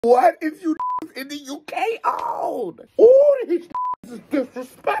What is you in the UK on? Oh, this is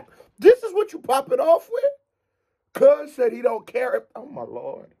disrespect. This is what you pop it off with? Cuz said he don't care if, oh my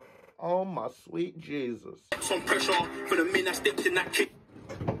Lord. Oh my sweet Jesus. Some pressure for the men that stepped in that kick.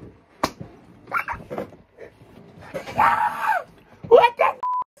 What that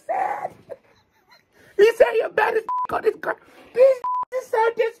said? He said you're bad as on this girl. This is so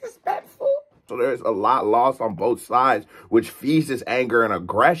disrespectful. So there's a lot lost on both sides, which feeds his anger and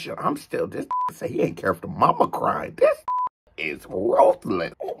aggression. I'm still, this say he ain't care if the mama crying. This is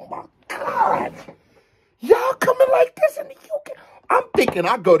ruthless. Oh my God. Y'all coming like this in the UK? I'm thinking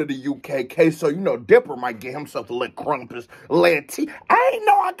I go to the UK, so you know Dipper might get himself a little crumpus, little tea. I ain't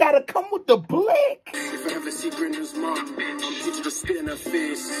know I gotta come with the blick. If I ever see Grinder's mom, I'm teaching to spit in her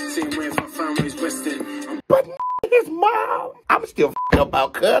face. Same way if I found where he's Western. But his mom, I'm still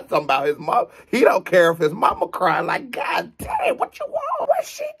about cuz, I'm about his mom. He don't care if his mama crying. Like, God damn, what you want? What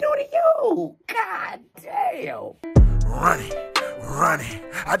she do to you? God damn. Run it.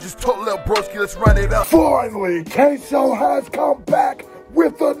 I just told Lil Broski, let's run it up. Finally, Kso has come back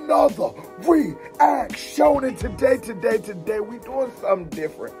with another reaction. And today, we doing something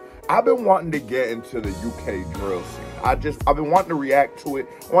different. I've been wanting to get into the UK drill scene. I've been wanting to react to it.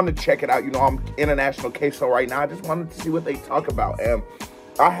 I want to check it out. You know, I'm international Kso right now. I just wanted to see what they talk about. And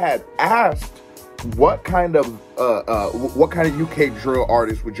I had asked what kind of UK drill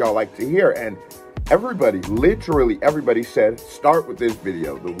artists would y'all like to hear? And everybody, literally everybody said, start with this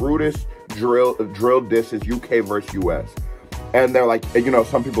video. The rudest drill disses UK versus US. And they're like, you know,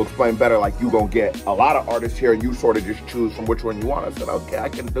 some people explain better, like, you gonna get a lot of artists here and you sort of just choose from which one you want. I said, okay, I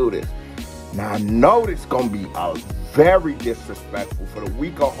can do this. Now, I know this gonna be very disrespectful. For the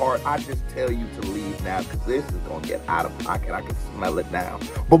weak of heart, I just tell you to leave now, because this is gonna get out of pocket. I can smell it now.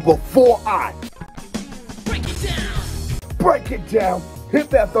 But before I break it down, hit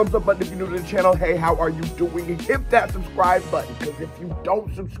that thumbs up button if you're new to the channel. Hey, how are you doing? Hit that subscribe button, because if you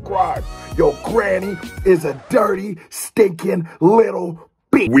don't subscribe, your granny is a dirty, stinking little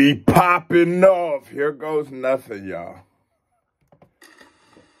bitch. We popping off. Here goes nothing, y'all.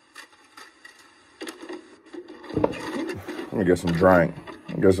 Let me get some drink.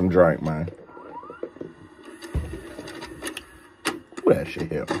 Man. Who that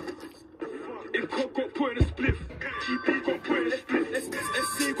shit here?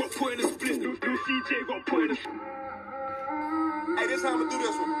 Hey, this how I'm gonna do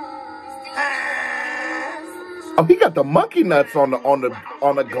this one. Oh, he got the monkey nuts on the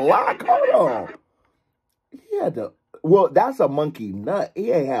Glock. Hold on. He had the, well, that's a monkey nut.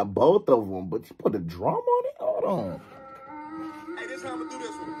 He ain't have both of them, but you put a drum on it. Hold on. Hey, this how I'm gonna do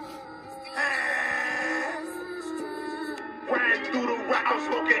this one. Ran through the rock, I'm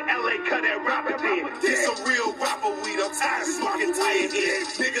smoking LA, cut that rapper dead. This a real rapper weed, I'm tired of smoking tired head.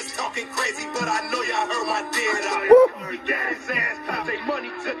 Niggas talking crazy, but I know y'all heard my dead out. Got his ass, cause they money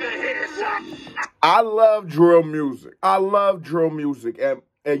took a headshot. I love drill music.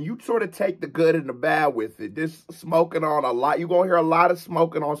 And you sort of take the good and the bad with it. This smoking on a lot. You're going to hear a lot of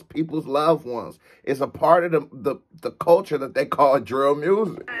smoking on people's loved ones. It's a part of the culture that they call drill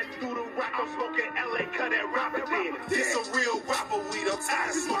music. This a real rapper weed, I'm tired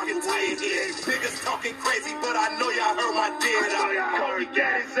of smoking tired head. Niggas talking crazy, but I know y'all heard my dead out. Corey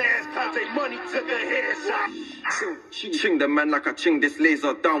got his ass, cause they money took a headshot. Ching the man like I ching this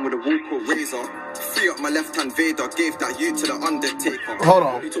laser down with a Walker razor. Free up my left hand Vader, gave that you to the Undertaker. Hold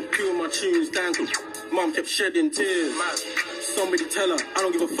on. He took two of my tunes down, mom kept shedding tears. Somebody tell her, I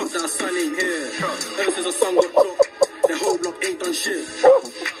don't give a fuck that her son ain't here. Ever since her son got dropped, the whole block ain't done shit.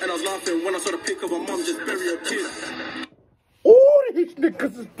 And I was laughing when I saw the pic of her mom just bury her kid. Oh, these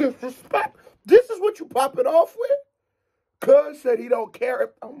niggas is disrespect. This is what you pop it off with? Cuz said he don't care if,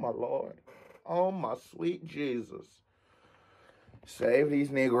 oh my Lord. Oh my sweet Jesus. Save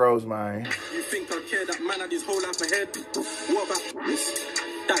these Negroes, man. You think I care? That man had his whole life ahead. What about this?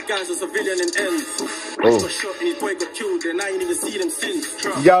 That guy's a civilian in ends. I got shot and his boy got killed and I ain't even seen him since.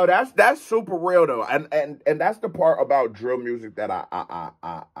 Yo, that's super real though. And that's the part about drill music that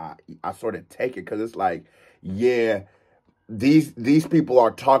I sort of take it, because it's like, yeah, these people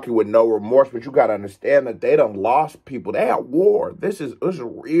are talking with no remorse, but you gotta understand that they done lost people. They at war. This is a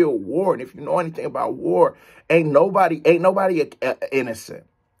real war, and if you know anything about war, ain't nobody innocent.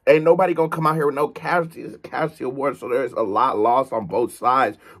 Ain't nobody gonna come out here with no casualties. It's a casualty of war, so there's a lot lost on both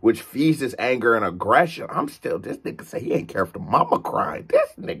sides, which feeds his anger and aggression. I'm still, this nigga say he ain't care if the mama crying. This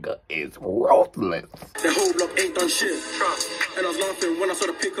nigga is ruthless. The whole block ain't done shit. And I was laughing when I saw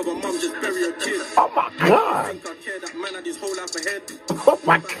the pic of her mom just bury her kid. Oh my God. I think I care? That man had his whole life ahead. Oh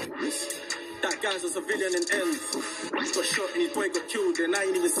my God. That guy's a civilian in ends. He got shot and his boy got killed, and I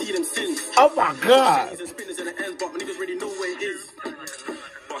ain't even seen him since. Oh my God. He's spinners in the ends, but niggas already know where it is.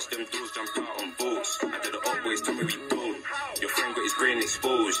 Bust them doors, jump out on boats. I did the up boys, tell me we don't. Your friend got his brain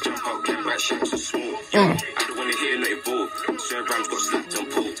exposed. Jump out, climb back, shanks and smoke. I don't wanna hear not evolved. Sir Rams got slapped and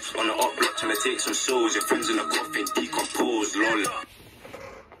pulled. On the up block, trying to take some souls. Your friends in the coffin, decomposed, lol.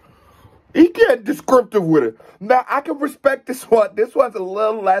 He getting descriptive with it. Now, I can respect this one. This one's a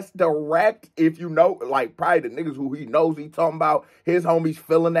little less direct if you know, like, probably the niggas who he knows he talking about. His homies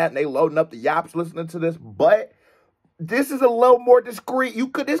feeling that and they loading up the yaps listening to this. But this is a little more discreet.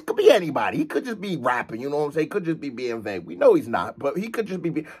 This could be anybody. He could just be rapping, you know what I'm saying? He could just be being vague. We know he's not, but he could just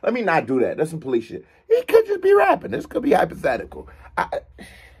be let me not do that. That's some police shit. He could just be rapping. This could be hypothetical.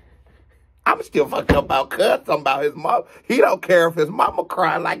 I'm still fucked up about something about his mom. He don't care if his mama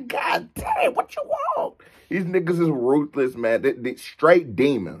crying like, God damn, what you want? These niggas is ruthless, man. They straight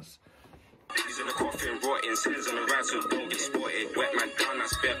demons. He's in the coffin, rotting, sins on the ride, so don't get spotted. Wet man down, I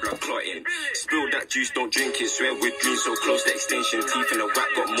spare blood clotting. Spill that juice, don't drink it. Swear we're green, so close to extinction. Teeth in the whack,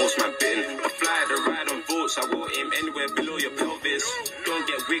 got most man bitten. I fly the ride on boats, I won't aim anywhere below your pelvis. Don't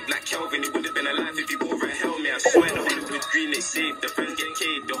get wigged like Kelvin, he would have been alive if he wore a helmet. I swear the Hollywood green, they saved. The friends get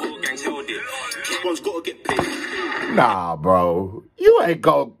caved, the whole gang's held it. One's gotta get paid. Nah, bro. You ain't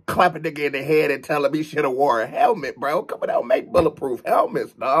gonna clap a nigga in the head and tell him he should have wore a helmet, bro. Come on, make bulletproof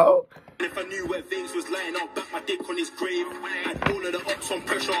helmets, dog. If I knew where things was lying, I'll back my dick on his grave. And all of the ops on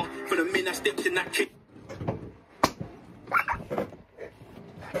pressure for the minute I stepped in that cage.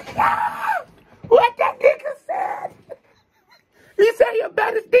 What that nigga said? He said you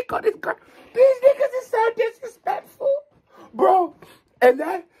bet his dick on his girl. These niggas is so disrespectful, bro. And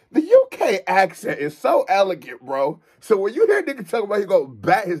the UK accent is so elegant, bro. So when you hear niggas talking about he gonna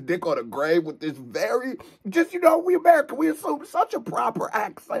bat his dick on a grave with this very, just, you know, we American, we assume such a proper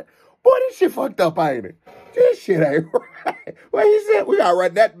accent. Boy, this shit fucked up, ain't it? This shit ain't right. What he said? We gotta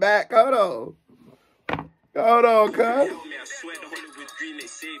run that back. Hold on. Hold on, cuz. I swear the Hollywood green, they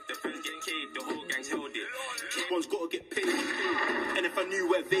saved. The friends get caved, the whole gang's held it. One's gotta get paid. And if I knew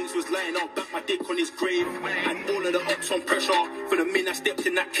where Vegas was lying, I'll back my dick on his grave. And all of the ops on pressure for the minute I stepped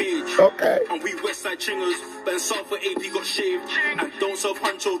in that cage. Okay. And we Westside chingers, but in South for AP got shaved. And don't sell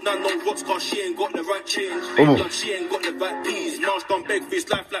panchos, nah, no rocks, cause she ain't got the right change. Like she ain't got the right peas. March done beg for his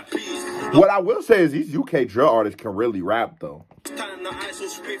life like please. What I will say is these UK drill artists can really rap, though. Time the eyes so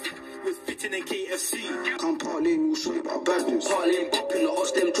swift with fitting and KFC. Come parlaying, we'll show you about business. Parlaying, bopping, the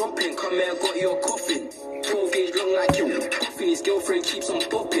odds them dropping. Come here, got your coffin. 12 gauge long like you. Coffin, his girlfriend keeps on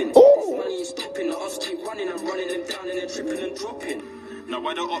bopping. This money ain't stopping, the odds keep running. I'm running them down and they're tripping and dropping. Now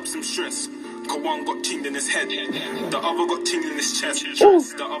why the ops some stress? Cause one got tinged in his head, the other got tinged in his chest,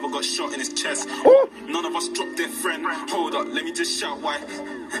 the other got shot in his chest. None of us dropped their friend. Hold up, let me just shout why.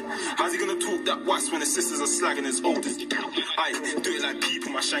 How's he gonna talk that wax when his sisters are slagging his oldest? I do it like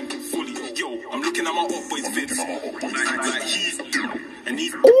people, my shanking fully. Yo, I'm looking at my old boy's vids. Like he's and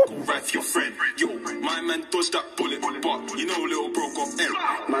he's go right for your friend. Yo, my man dodged that bullet, but you know little bro got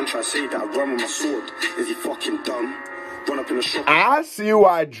L. Man try to say that I run with my sword. Is he fucking dumb? Run up in the shop. I see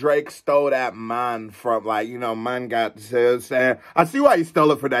why Drake stole that man from, like, you know, man got saying. I see why he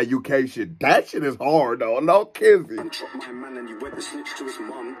stole it for that UK shit. That shit is hard, though. No kizzy. And drop my man and you went the snitch to his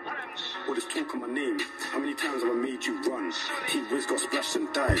mum. Or just talk on my name. How many times have I made you run? T-Wiz got splashed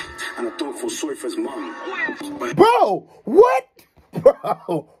and died. And I don't feel sorry for his mum. Bro, what?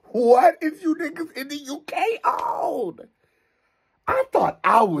 Bro, what is you niggas in the UK on? I thought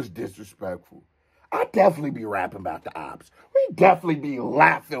I was disrespectful. I definitely be rapping about the ops. We definitely be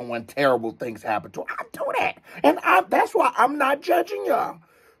laughing when terrible things happen to us. I do that. And that's why I'm not judging y'all.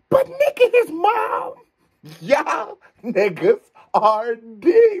 But nigga, his mom, y'all niggas are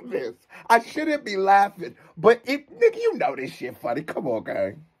demons. I shouldn't be laughing. But nigga, you know this shit funny. Come on,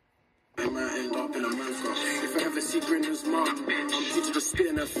 gang. I might end up in America. If I ever see Grinder's mom, I'm due to just spit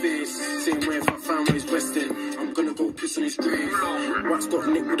in her face. Same way if I find where he's resting, I'm gonna go piss on his grave. Wax got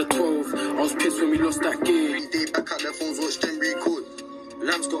nicked with a 12. I was pissed when we lost that game. They back out their phones, watch them record.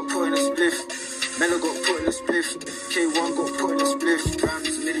 Lambs got put in a spliff. Mello got put in a spliff. K1 got put in a spliff.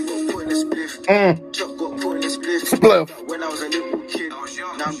 Rams Millie got put in a spliff. Chuck got put in a spliff. When I was a little kid,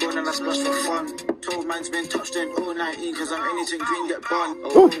 now I'm going and I splash for fun. 12 man's been touched in 019 cause I'm anything green get bun.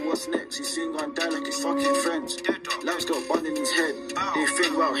 Oh, what's next? He's soon gonna die like his fucking friends. Lamb's got bun in his head. They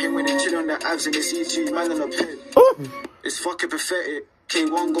think about him when they chill on their abs and they see two man on the head. It's fucking pathetic.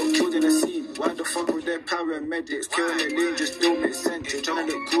 K1 got killed in the scene. Why the fuck with their paramedics? Killing the lane just don't make sense. You're trying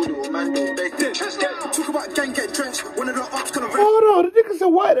to look cool, little man, don't beg them. Talk about gang get drenched. One of the ops gonna Hold on, the nigga said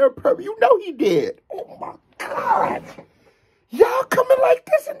why they're purple. You know he did. Oh my God. Y'all coming like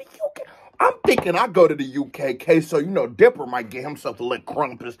this in the UK. I'm thinking I go to the UK, Queso, you know, Dipper might get himself a little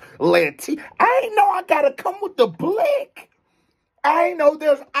crumpus, little tea. I ain't know I gotta come with the blick. I ain't know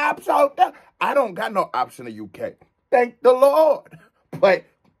there's ops out there. I don't got no ops in the UK. Thank the Lord. But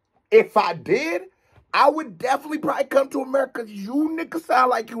if I did, I would definitely probably come to America. You niggas sound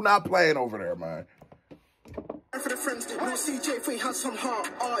like you not playing over there, man. For the friends, no CJ, if we had some heart.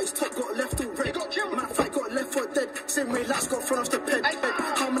 Eyes, top got left all red. Man, fight got left for dead. Same way, last got front off the pen.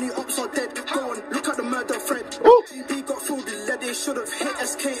 How many ops are dead? Go on, look at the murder thread. GB got filled with lead, they should have hit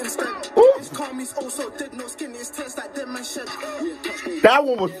SK instead. His Carmi's also dead, no skin, his tense like dead man shed. That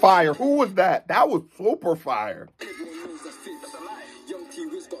one was fire. Who was that? That was super fire. Young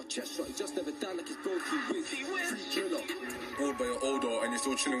T-Wiz got a chest shot, he just never died like his bro T-Wiz. Free killer. Old by your older and you're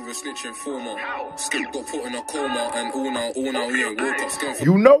still chilling with a snitch informer. Skip got put in a coma and all now, we ain't woke up still.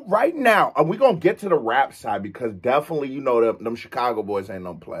 You know, right now, we gonna get to the rap side because definitely, you know, them Chicago boys ain't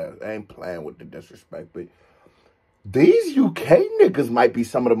no players. They ain't playing with the disrespect, but these UK niggas might be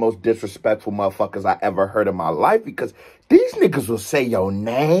some of the most disrespectful motherfuckers I ever heard in my life because these niggas will say your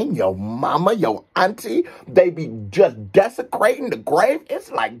name, your mama, your auntie. They be just desecrating the grave.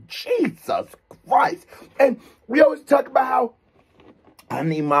 It's like, Jesus Christ. And we always talk about how I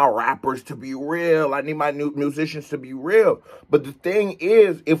need my rappers to be real. I need my new musicians to be real. But the thing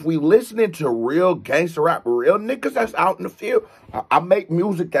is, if we listening to real gangster rap, real niggas that's out in the field, I make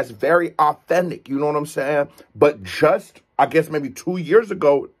music that's very authentic. You know what I'm saying? But just, I guess maybe 2 years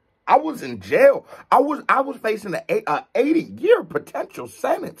ago, I was in jail. I was facing an 80-year potential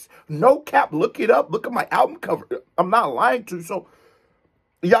sentence. No cap. Look it up. Look at my album cover. I'm not lying to you. So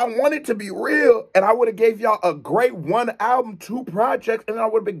y'all want it to be real, and I would have gave y'all a great 1 album, 2 projects, and I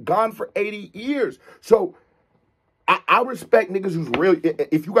would have been gone for 80 years. So I respect niggas who's real.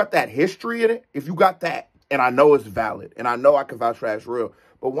 If you got that history in it, if you got that, and I know it's valid, and I know I can vouch for that's real,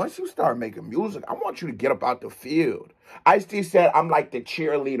 but once you start making music, I want you to get up out the field. Ice-T said, I'm like the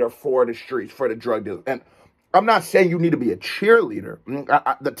cheerleader for the streets, for the drug dealers. And I'm not saying you need to be a cheerleader.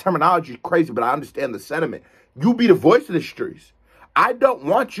 The terminology is crazy, but I understand the sentiment. You be the voice of the streets. I don't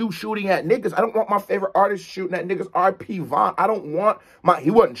want you shooting at niggas. I don't want my favorite artist shooting at niggas. R.P. Von. I don't want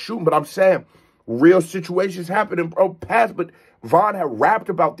he wasn't shooting, but I'm saying real situations happen in past. But Von had rapped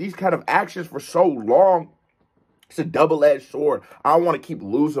about these kind of actions for so long. It's a double-edged sword. I don't want to keep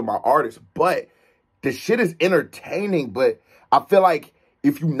losing my artists, but the shit is entertaining. But I feel like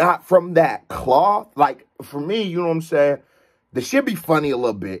if you're not from that cloth, like for me, you know what I'm saying? The shit be funny a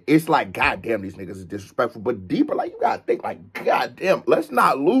little bit. It's like, goddamn, these niggas is disrespectful. But deeper, like, you gotta think, like, goddamn, let's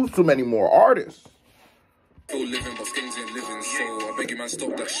not lose too many more artists. Still living, but things ain't living, so I beg you, man,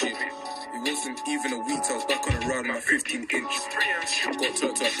 stop that shit. It wasn't even a week till I was back on the road, my 15-inch. Got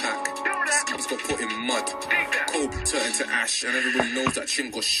turned to a pack. Skins got put in mud. Cold turned into ash, and everybody knows that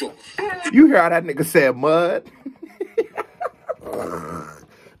chin got shot. You hear how that nigga said mud?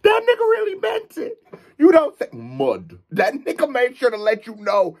 That nigga really meant it. You don't say mud. That nigga made sure to let you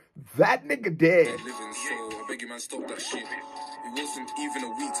know that nigga dead. Living, so I beg you, man, stop that shit. It wasn't even a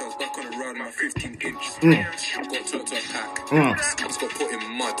week till I was back on the road, my 15-inch. Got turned to a pack. Skins got put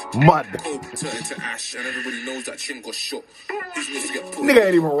in mud. Cold turned into ash, and everybody knows that chin got shot. These niggas get put. Nigga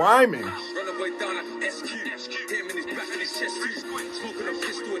ain't even rhyming. Run away down like SQ. Hit him in his back and his chest too. Smoking a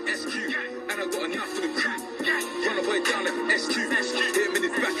pistol and SQ. And I got enough for the crew. Run away down like SQ. Hit him in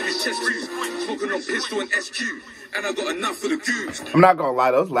his back and his chest too. Smoking a pistol and SQ. And I got enough for the goose. I'm not gonna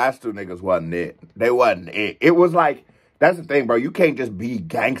lie, those last 2 niggas wasn't it. They wasn't it. It was like, that's the thing, bro. You can't just be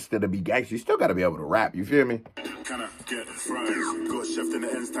gangster to be gangster. You still gotta be able to rap. You feel me? Can I get fries? Got chefed in the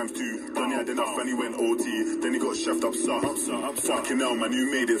ends times 2. Done had enough and he went OT. Then he got chefed up. Fucking hell, man,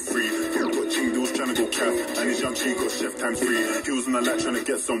 you made it free. Got ching deals trying to go calf. And his young G got chef times 3. He was on the lat trying to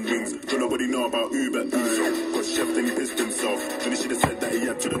get some wings. Don't nobody know about Uber. Got chefed and he pissed himself. Then he should have said that he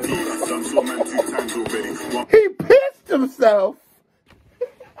had to the P. Done saw man 2 times already. He pissed himself.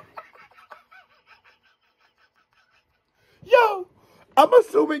 Yo, I'm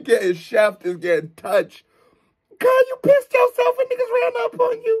assuming getting chefed is getting touched. God, you pissed yourself and niggas ran up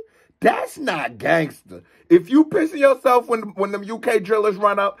on you? That's not gangster. If you pissing yourself when them UK drillers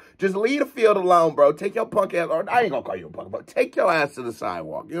run up, just leave the field alone, bro. Take your punk ass, or I ain't gonna call you a punk, but take your ass to the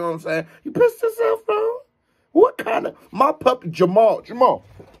sidewalk. You know what I'm saying? You pissed yourself, bro? What kind of, my puppy, Jamal, come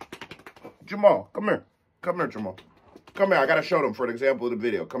here. Come here, Jamal. Come here, I gotta show them for an example of the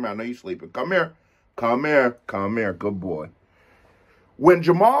video. Come here, I know you sleeping. Come here, good boy. When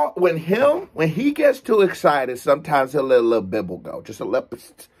he gets too excited, sometimes he'll let a little bibble go. Just a little,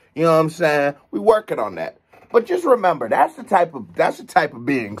 you know what I'm saying? We working on that. But just remember, that's the type of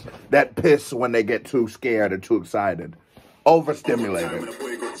beings that piss when they get too scared or too excited. overstimulated.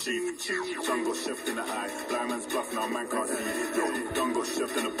 Sun got shift in the eye. Blind man's bluff now, man can't see. Yo, gun got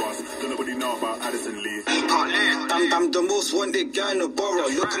shift in the bus. Don't nobody know about Addison Lee. I'm the most wanted guy in the borough.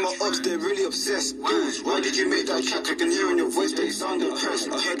 Look at my ops, they're really obsessed. Dudes, why did you make that track? I can hear in your voice that you sound depressed.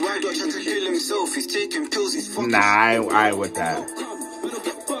 I heard why got tried to kill himself. He's taking pills, he's fucking. Nah, I ain't with that.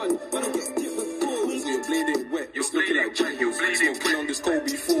 It's looking like Jack Hills. Smoking on this Kobe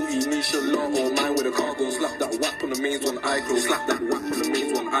 40, Nisha long or mine with a cargo. Slap that whack on the mains one eye close. Slap that whack on the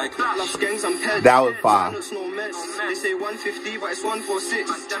mains one eye close. That was fire. They say 150, but it's 146.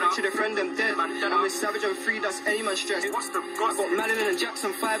 Should have friend them dead. I'm with Savage and Free, that's any man stressed. I got Madeline and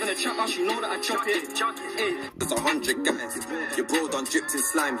Jackson 5 in the trap house, you know that I chop it. There's 100 guys. Your bro done dripped in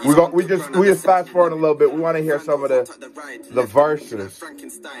slime. We just fast forward a little bit. We want to hear some of the verses.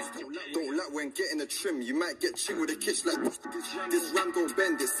 Don't let when getting a trim, you might get chilled with a kitch like this ram don't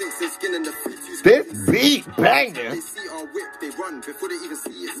bend, it sinks in skin in the feet. This beat banging. They see our whip, they run before they even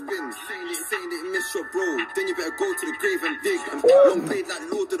see it spin. Saying it miss your bro, then you better go to the grave and dig. And long played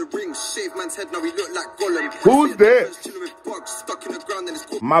like Lord of the Rings, shave man's head, now he look like Gollum. Who's this? Chilling with bugs stuck in the ground and it's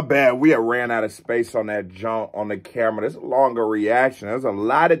cool. My bad, we had ran out of space on that jump on the camera. This is a longer reaction. There's a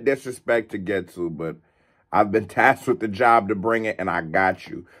lot of disrespect to get to, but I've been tasked with the job to bring it, and I got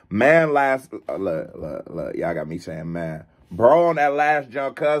you. Man, look, y'all got me saying, man. Bro, on that last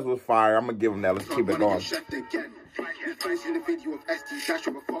jump, cuz was fire. I'm going to give him that. Let's keep it going. First in the video of ST Dash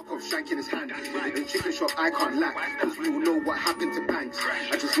of a fuck off shank in his hand. In chicken shop, I can't lack. Cause we all know what happened to Banks.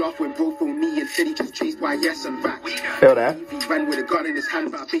 I just laughed when bro phoned me and said he just chased YS and back. Feel that? He ran with a gun in his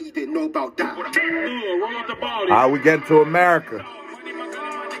hand, but I bet he didn't know about that. We get to America.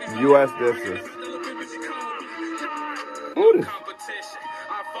 U.S. this is. Who this?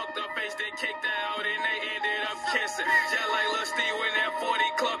 I fucked up face, they kicked out and they ended up kissing. Just like Lil Steve when that 40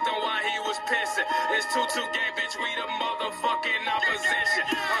 clucked on while he was pissing. It's 2-2 game, bitch, we the motherfucking opposition.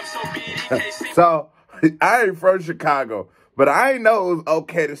 I'm so BDK. So, I ain't from Chicago, but I ain't know it was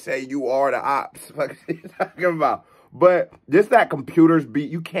okay to say you are the ops. What you talking about? But just that computers beat,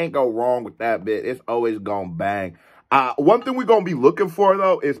 you can't go wrong with that bit. It's always gonna bang. One thing we're gonna be looking for,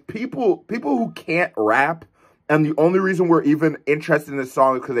 though, is people who can't rap. And the only reason we're even interested in this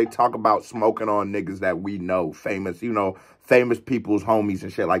song is because they talk about smoking on niggas that we know, famous people's homies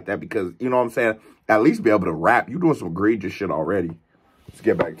and shit like that. Because, you know what I'm saying? At least be able to rap. You doing some egregious shit already. Let's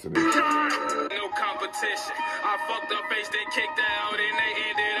get back to this. No competition. I fucked up face, they kicked out and they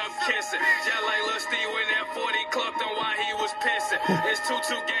ended up kissing. Just like Lil Steve when that 40 clucked on while he was pissing. It's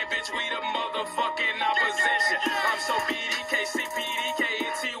 2-2 game, bitch, we the motherfucking opposition. I'm so BDK, CPDK,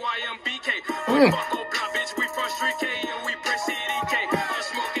 and TYMBK. We fuck on block, bitch, we from Street K and we press CDK. I'm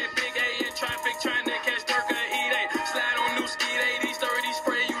smoking big A in traffic, trying to catch Durka E-Day. Slide on new ski day, these 30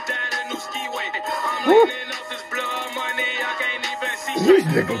 spray, you died a new ski way. I'm leaning off this blood money, I can't even see. These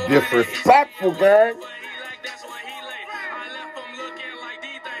niggas disrespectful, gang. That's why he lay. I left him looking like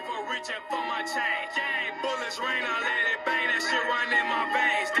D-Thing for reaching for my chain. Bullets rain, I let it bang, that shit run in my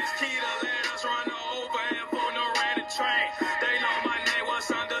veins. This key to let us run over and for no ran the train. They know my name was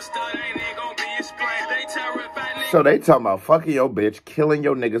understood, ain't it gonna be explained. They terrified niggas. So they talking about fucking your bitch, killing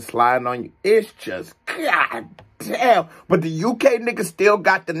your nigga, sliding on you. It's just, god damn. But the UK niggas still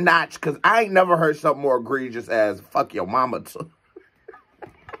got the notch, because I ain't never heard something more egregious as fuck your mama too.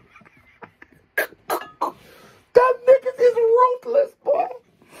 That niggas is ruthless, boy.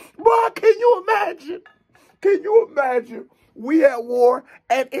 Boy, can you imagine? Can you imagine? We at war,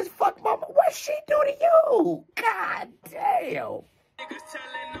 and it's fuck mama. What she do to you? God damn. Niggas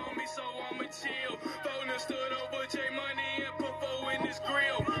telling on me, so I'ma chill. Phone stood over J Money and put four in this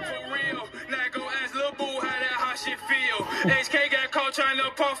grill. For real. Now go ask Lil Boo how shit feel. HK got caught trying to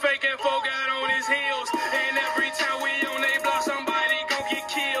pump fake and folk got on his heels. And every time we on they block, somebody gon' get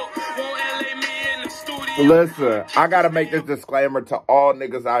killed. Won't LA me in the studio. Listen, I gotta make this disclaimer to all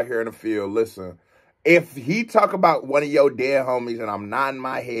niggas out here in the field. Listen, if he talk about one of your dead homies and I'm nodding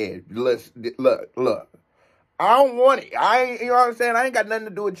my head, listen, look. I don't want it. You know what I'm saying? I ain't got nothing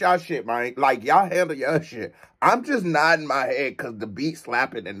to do with y'all shit, man. Like, y'all handle your shit. I'm just nodding my head because the beat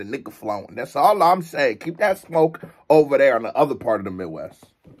slapping and the nigga flowing. That's all I'm saying. Keep that smoke over there on the other part of the Midwest.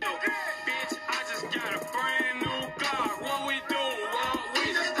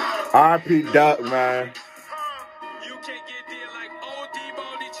 R.P. Duck, man. You can't get there like OD,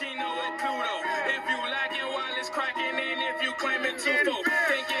 Baldy, Chino, or Pluto. If you lacking while it's cracking in, if you claiming too full.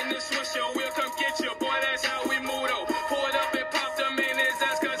 Thinking this switch your will come get you, boy, that's how we move though. Pulled up and popped him in his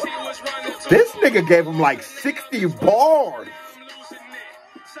ass cause he was running too. This nigga gave him like 60 bars.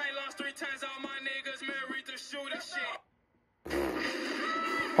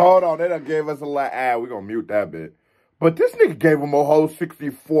 Hold on, they done gave us a little ad. We gonna mute that bit. But this nigga gave him a whole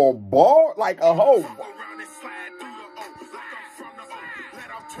 64 bar, like a whole.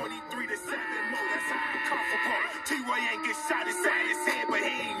 T-Roy ain't get shot inside his head, but he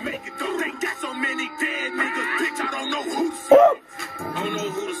ain't make it though. They got so many dead niggas, bitch, I don't know who to smoke. I don't know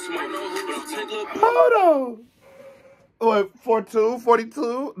who to smoke, but I'll take a little bit. Hold on. What, 42,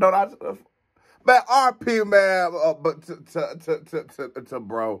 42? No, that's... Man, RP, man, but to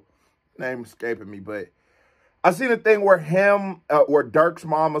bro. Name escaping me, but... I seen a thing where where Dirk's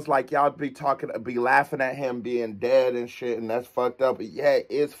mom was like, y'all be laughing at him being dead and shit, and that's fucked up. But yeah, it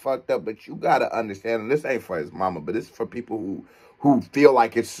is fucked up, but you gotta understand, and this ain't for his mama, but it's for people who feel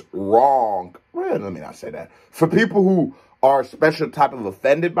like it's wrong. Well, let me not say that. For people who are a special type of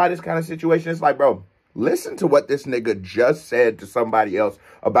offended by this kind of situation, it's like, bro, listen to what this nigga just said to somebody else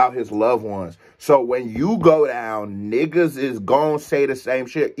about his loved ones. So when you go down, niggas is gonna say the same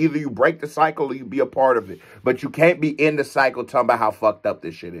shit. Either you break the cycle or you be a part of it. But you can't be in the cycle talking about how fucked up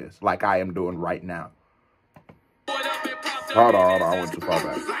this shit is, like I am doing right now. Hold on, I went too far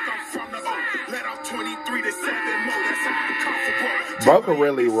back. Bro can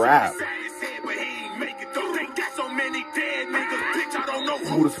really rap.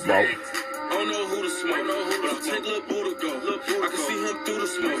 Who to smoke? I don't know who to smoke, but I'll take Lil' Boo to go. I can see him through the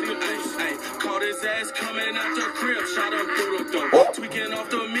smoke. Ay, caught his ass coming out the crib, shot him through the door. Tweaking off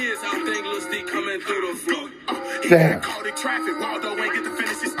the mids, I think Lil' Steve coming through the floor. He got caught in traffic, Waldo ain't get to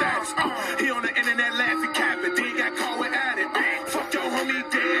finish his status. He on the internet laughing, capping, then got caught with at it. Fuck your homie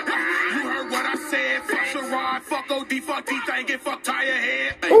dead. You heard what I said. Fuck Sherrod, fuck OD, fuck D-Thing, get fuck tire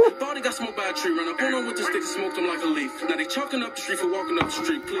head. Thought he got smoked by a tree, run up on him with the stick and smoked him like a leaf. Now they chalking up the street for walking up the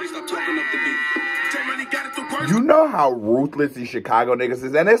street. Please stop talking up the beat. You know how ruthless these Chicago niggas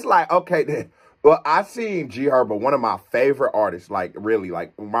is, and it's like, okay, then. Well, I seen G Herbo, one of my favorite artists, like really,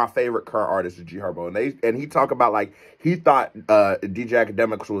 like my favorite current artist is G Herbo, and he talked about like he thought DJ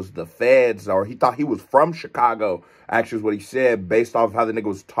Academics was the feds, or he thought he was from Chicago. Actually, is what he said based off how the nigga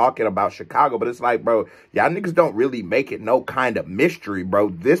was talking about Chicago. But it's like, bro, y'all niggas don't really make it no kind of mystery, bro.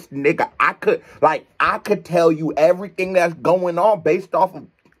 This nigga, I could tell you everything that's going on based off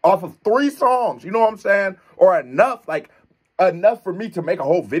of 3 songs. You know what I'm saying? Or enough, like. Enough for me to make a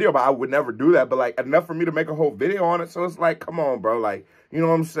whole video, but I would never do that. But, like, enough for me to make a whole video on it. So, it's like, come on, bro. Like, you know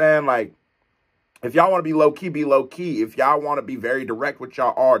what I'm saying? Like, if y'all want to be low-key, be low-key. If y'all want to be very direct with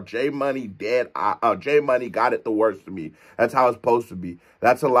y'all are, J-Money dead. J-Money got it the worst to me. That's how it's supposed to be.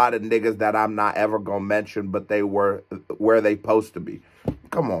 That's a lot of niggas that I'm not ever going to mention, but they were where they supposed to be.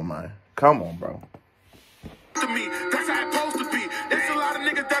 Come on, man. Come on, bro. To me, that's how it's supposed to be. There's a lot of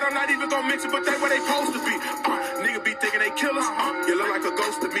niggas that I'm not even going to mention, but they where they supposed to be. Nigga be thinking they killers. You look like a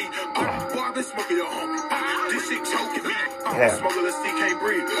ghost to me. Boy, I've been smoking your homie. This shit choking me. Smoking the C can't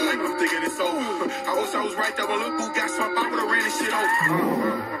breathe. I'm thinking it's over. I wish I was right there when Lil' Boo got slumped. I would've ran this shit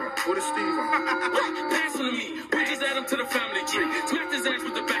over. What is Steve on? Pass on to me. We just add him to the family tree. Smacked his ass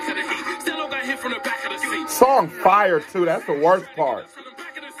with the back of the heat. Still got hit from the back of the seat. Song fire too. That's the worst part.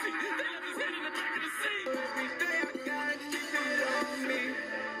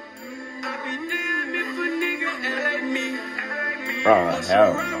 Oh,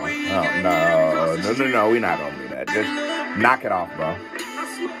 hell no. Oh, no. We're not going to do that. Just knock it off, bro.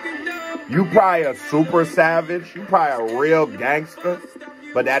 You probably a super savage. You probably a real gangster.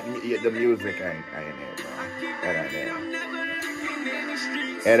 But the music ain't it, bro. It ain't it.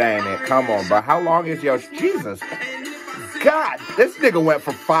 It ain't it. Come on, bro. How long is your... Jesus. God, this nigga went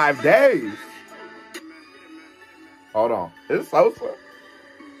for 5 days. Hold on. Is it Sosa?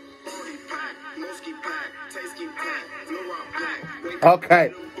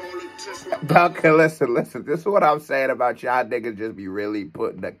 Okay, listen. This is what I'm saying about y'all niggas just be really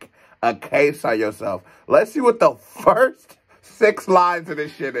putting a case on yourself. Let's see what the first 6 lines of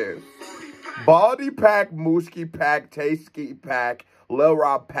this shit is. Baldy pack, Mooski pack, Tasty pack, Lil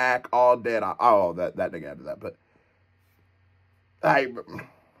Rob pack, all dead. Oh, that nigga added that, but...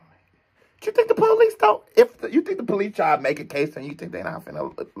 do you think the police don't... you think the police try to make a case and you think they not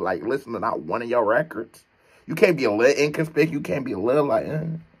finna, like, listen to not one of your records? You can't be a little inconspicuous. You can't be a little like, you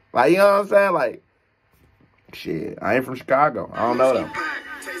know what I'm saying? Like, shit, I ain't from Chicago. I don't know them.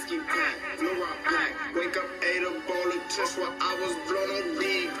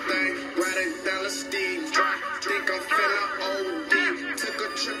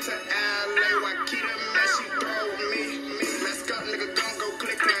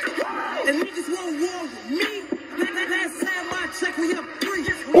 And niggas won't war with me. Last time I checked, we up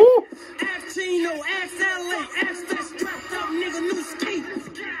 3. Ooh. Ask Chino, ask LA, ask that strapped up nigga new ski.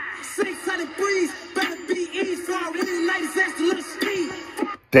 600 breeze, better be easy, so I reunite his ass to little speed.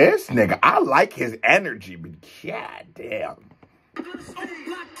 This nigga, I like his energy, but god damn.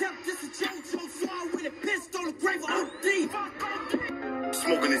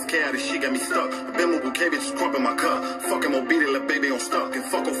 Smoking this cat, this shit got me stuck. A bimbo bouquet bitch crump in my cup. Fucking more beat it, little baby on stuck. And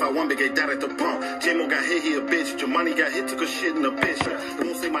fuck off, I one big gay dad at the pump. J-Mo got hit, he a bitch. Jemani got hit, took a shit in a bitch. They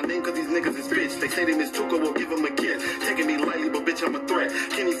won't say my name cause these niggas is bitch. They say they miss Tuka, we'll give him a gift. Taking me lightly, but bitch, I'm a threat.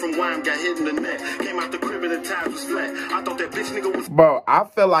 Kenny from Wime got hit in the neck. Came out the crib and the tires was flat. I thought that bitch nigga was... Bro, I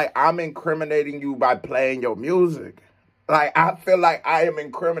feel like I'm incriminating you by playing your music. Like, I feel like I am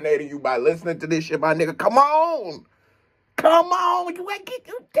incriminating you by listening to this shit, my nigga. Come on. Come on. You ain't get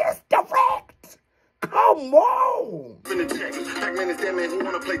you this direct. Come on. Pac-Man is that man who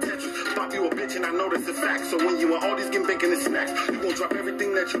wanna play Tetris. Pop you a bitch and I know that's a fact. So when you and all these getting bacon and snacks, you gon' drop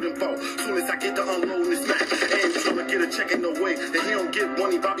everything that you done bought. Soon as I get to unloading this Mac. And tryna get a check in no way. That he don't get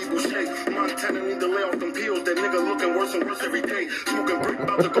one, he Bobby Boucher. Montana need to lay off them pills. That nigga looking worse and worse every day. Smoking brick,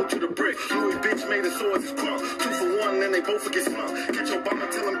 about to go to the brick. Louis bitch made it so it's crunk. 2 for 1, then they both get slumped. Catch Obama,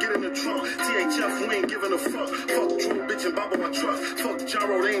 tell him get in the trunk. THF, we ain't giving a fuck. Fuck Drew, bitch, and Bobo, I trust. Fuck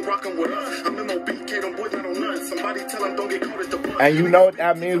Jaro, they ain't rocking with us. I'm MOB. Them boys not on none. Somebody tell them don't get caught at the bus. And you know what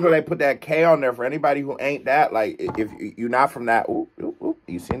that means when they put that K on there for anybody who ain't that. Like, if you're not from that,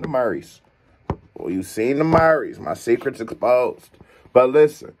 you seen the Murrays. Well, you seen the Murrays. My secret's exposed. But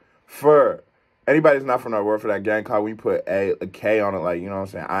listen, for anybody who's not from that word for that gang call, we put a K on it, like, you know what I'm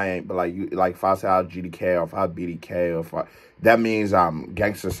saying? I ain't, but like, you, like if I say I'll GDK or if I'll BDK or if I, that means I'm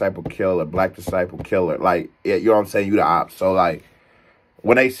gangster disciple killer, black disciple killer. Like, you know what I'm saying? You the ops. So, like,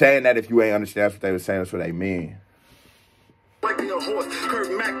 when they saying that, if you ain't understand what they were saying, that's what they mean. Like a horse,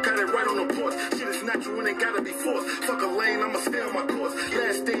 Kurt Mac got it right on the porch. Shit is natural and ain't gotta be forced. Fuck a lane, I'ma stay on my course.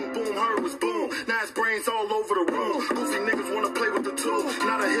 Last thing, boom, heard was boom. Now his brains all over the room. Goofy niggas wanna play with the tool.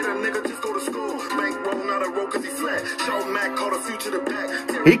 Not a hitter, nigga, just go to school. Bank roll, not a roll cause he flat. Shaw Mac caught a few to the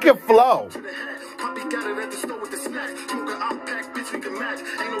back. He can flow. Poppy got it at the store with the snacks. Smoke an op pack, bitch, we can match.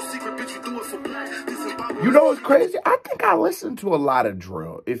 Ain't no secret, bitch, you do it for black. You know what's crazy? I think I listen to a lot of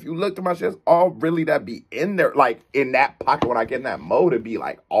drill. If you look at my shit, all really that be in there, like in that pocket when I get in that mode, it'd be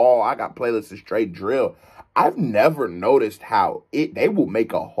like, oh, I got playlists of straight drill. I've never noticed how they will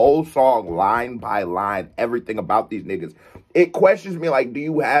make a whole song line by line, everything about these niggas. It questions me like, do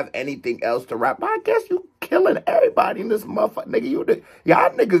you have anything else to rap? But I guess you killing everybody in this motherfucker. Nigga,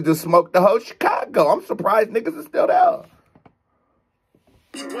 y'all niggas just smoked the whole Chicago. I'm surprised niggas are still there.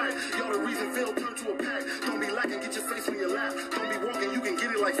 Y'all the reason Phil turned to a pack. Don't be lacking, get your face on your lap. Don't be walking, you can get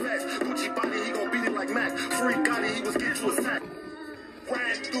it like fast. Gucci body, he gon' beat it like Mac. Free Gotti, he was getting to a sack.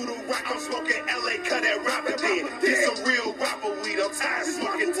 Riding through the rock, I'm smoking LA, cut that rapper dead. This a real rapper weed, I'm tired of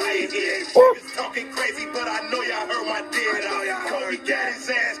smoking tired head. Niggas talking crazy, but I know y'all heard my dead out. Kobe got his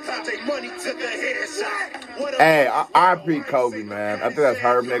ass, caught they money, took a headshot. Hey, I pre Kobe, man. I think that's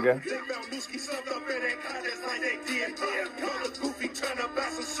Herb, nigga.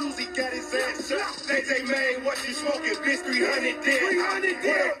 They made what you smoking, bitch, 300 dead. Where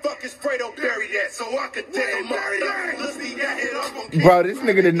the fuck is Fredo buried at? So I could take him up. Bro, this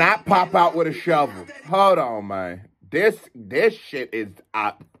nigga did not pop out with a shovel. Hold on, man. This shit is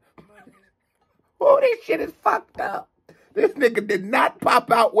up. Oh, this shit is fucked up. This nigga did not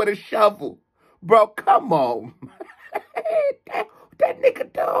pop out with a shovel. Bro, come on. That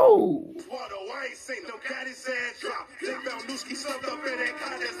nigga do. I ain't seen no got his ass drop. They found Nooski sucked up in that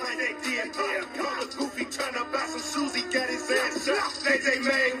contest like they did. Call the goofy trying to buy some shoes, he got his ass shot. They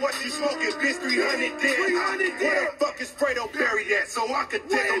made what you smoking, bitch, 300 dead. Where the fuck is Fredo buried at? So I could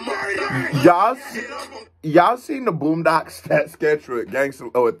take him up. Y'all seen the Boondocks sketch with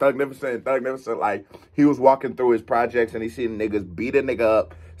with Thugnificent? Like, he was walking through his projects and he seen niggas beat a nigga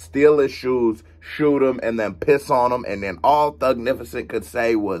up, steal his shoes, shoot him, and then piss on him. And then all Thugnificent could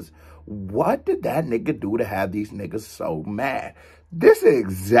say was, what did that nigga do to have these niggas so mad? This is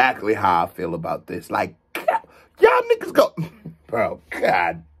exactly how I feel about this. Like, y'all niggas go, bro,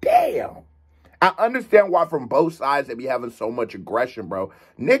 god damn. I understand why from both sides they be having so much aggression, bro.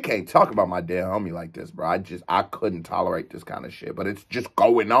 Nick can't talk about my dead homie like this, bro. I couldn't tolerate this kind of shit. But it's just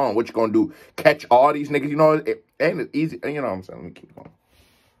going on. What you gonna do? Catch all these niggas? You know, it ain't easy. You know what I'm saying? Let me keep going.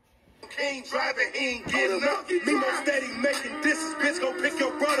 He ain't driving, he ain't getting up. Me more steady making disses, bitch, go pick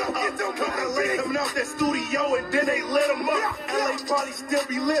your brother up. Coming out that studio and then they lit him up. LA probably still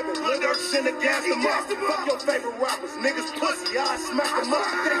be living. Lil Durk in the gas him up. Fuck your favorite rappers, niggas pussy, I smack them up.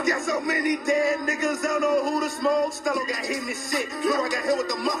 They got so many dead niggas, I don't know who to smoke. Stello got hit in this shit. Bro, I got hit with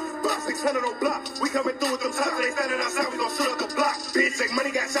the muff. Block 600 on block. We coming through with them shots, they standing outside, we gon' shoot up the block. Bitch, like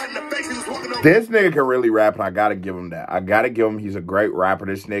money got shot in the face, he was walking over. This nigga can really rap, and I gotta give him that. I gotta give him, he's a great rapper,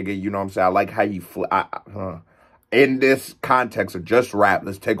 this nigga, you know what I'm saying? I like how he in this context of just rap,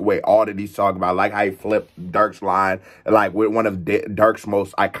 let's take away all that he's talking about. Like how he flipped Dirk's line, like with one of Dirk's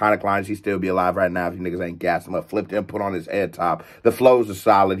most iconic lines. He'd still be alive right now if you niggas ain't gassed him up. Flipped him, put on his head top. The flows are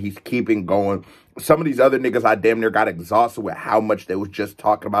solid. He's keeping going. Some of these other niggas, I damn near got exhausted with how much they was just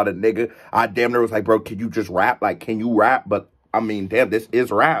talking about a nigga. I damn near was like, bro, can you just rap? Like, can you rap? But, I mean, damn, this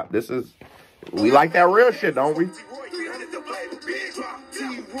is rap. This is, we like that real shit, don't we?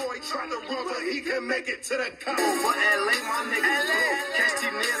 Roy trying to run, but he can make it to the cop. For LA, my niggas blow. Catch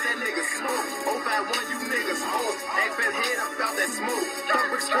T nails, that nigga smoke. Hope I want you niggas hoes. Act fast head about that smoke.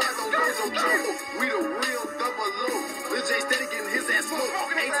 Public squads on those on trouble. We the real double low. Lil J steady getting his ass smoke.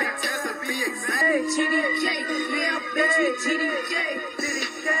 18 times to be exact. GDK, yeah, bitch, we GDK.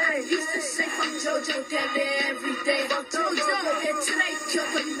 Used to say fuck JoJo damn near every day. Fuck JoJo, and today kill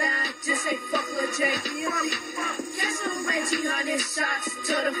but nah, just say fuck Lil J. Catch some Reggie 100 shots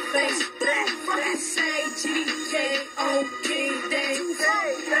to the face. Fucking say GDK on King Day.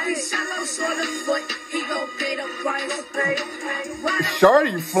 He shot low short of foot, he gon' pay the price.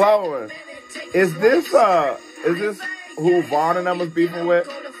 Shorty flowing. Is this who Vaughn and them was beefing with?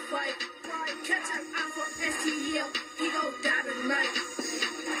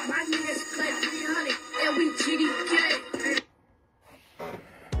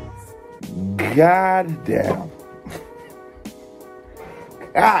 God damn.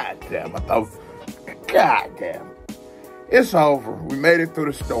 God damn. God damn. It's over. We made it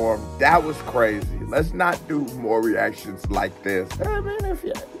through the storm. That was crazy. Let's not do more reactions like this. I mean,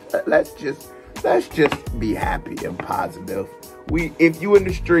 let's just be happy and positive. If you in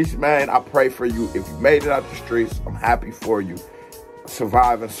the streets, man, I pray for you. If you made it out the streets, I'm happy for you.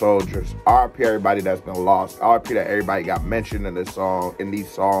 Surviving soldiers. RIP everybody that's been lost. RIP that everybody got mentioned in this song, in these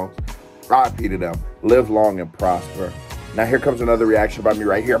songs. RIP to them. Live long and prosper. Now here comes another reaction by me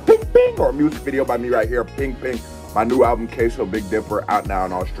right here. Ping, ping. Or a music video by me right here. Ping, ping. My new album, Queso Big Dipper, out now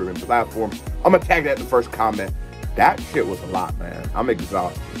on all streaming platforms. I'm going to tag that in the first comment. That shit was a lot, man. I'm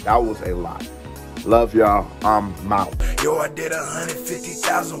exhausted. That was a lot. Love y'all. I'm out. Yo, I did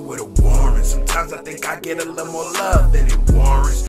 150,000 with a warrant. Sometimes I think I get a little more love than it warrants.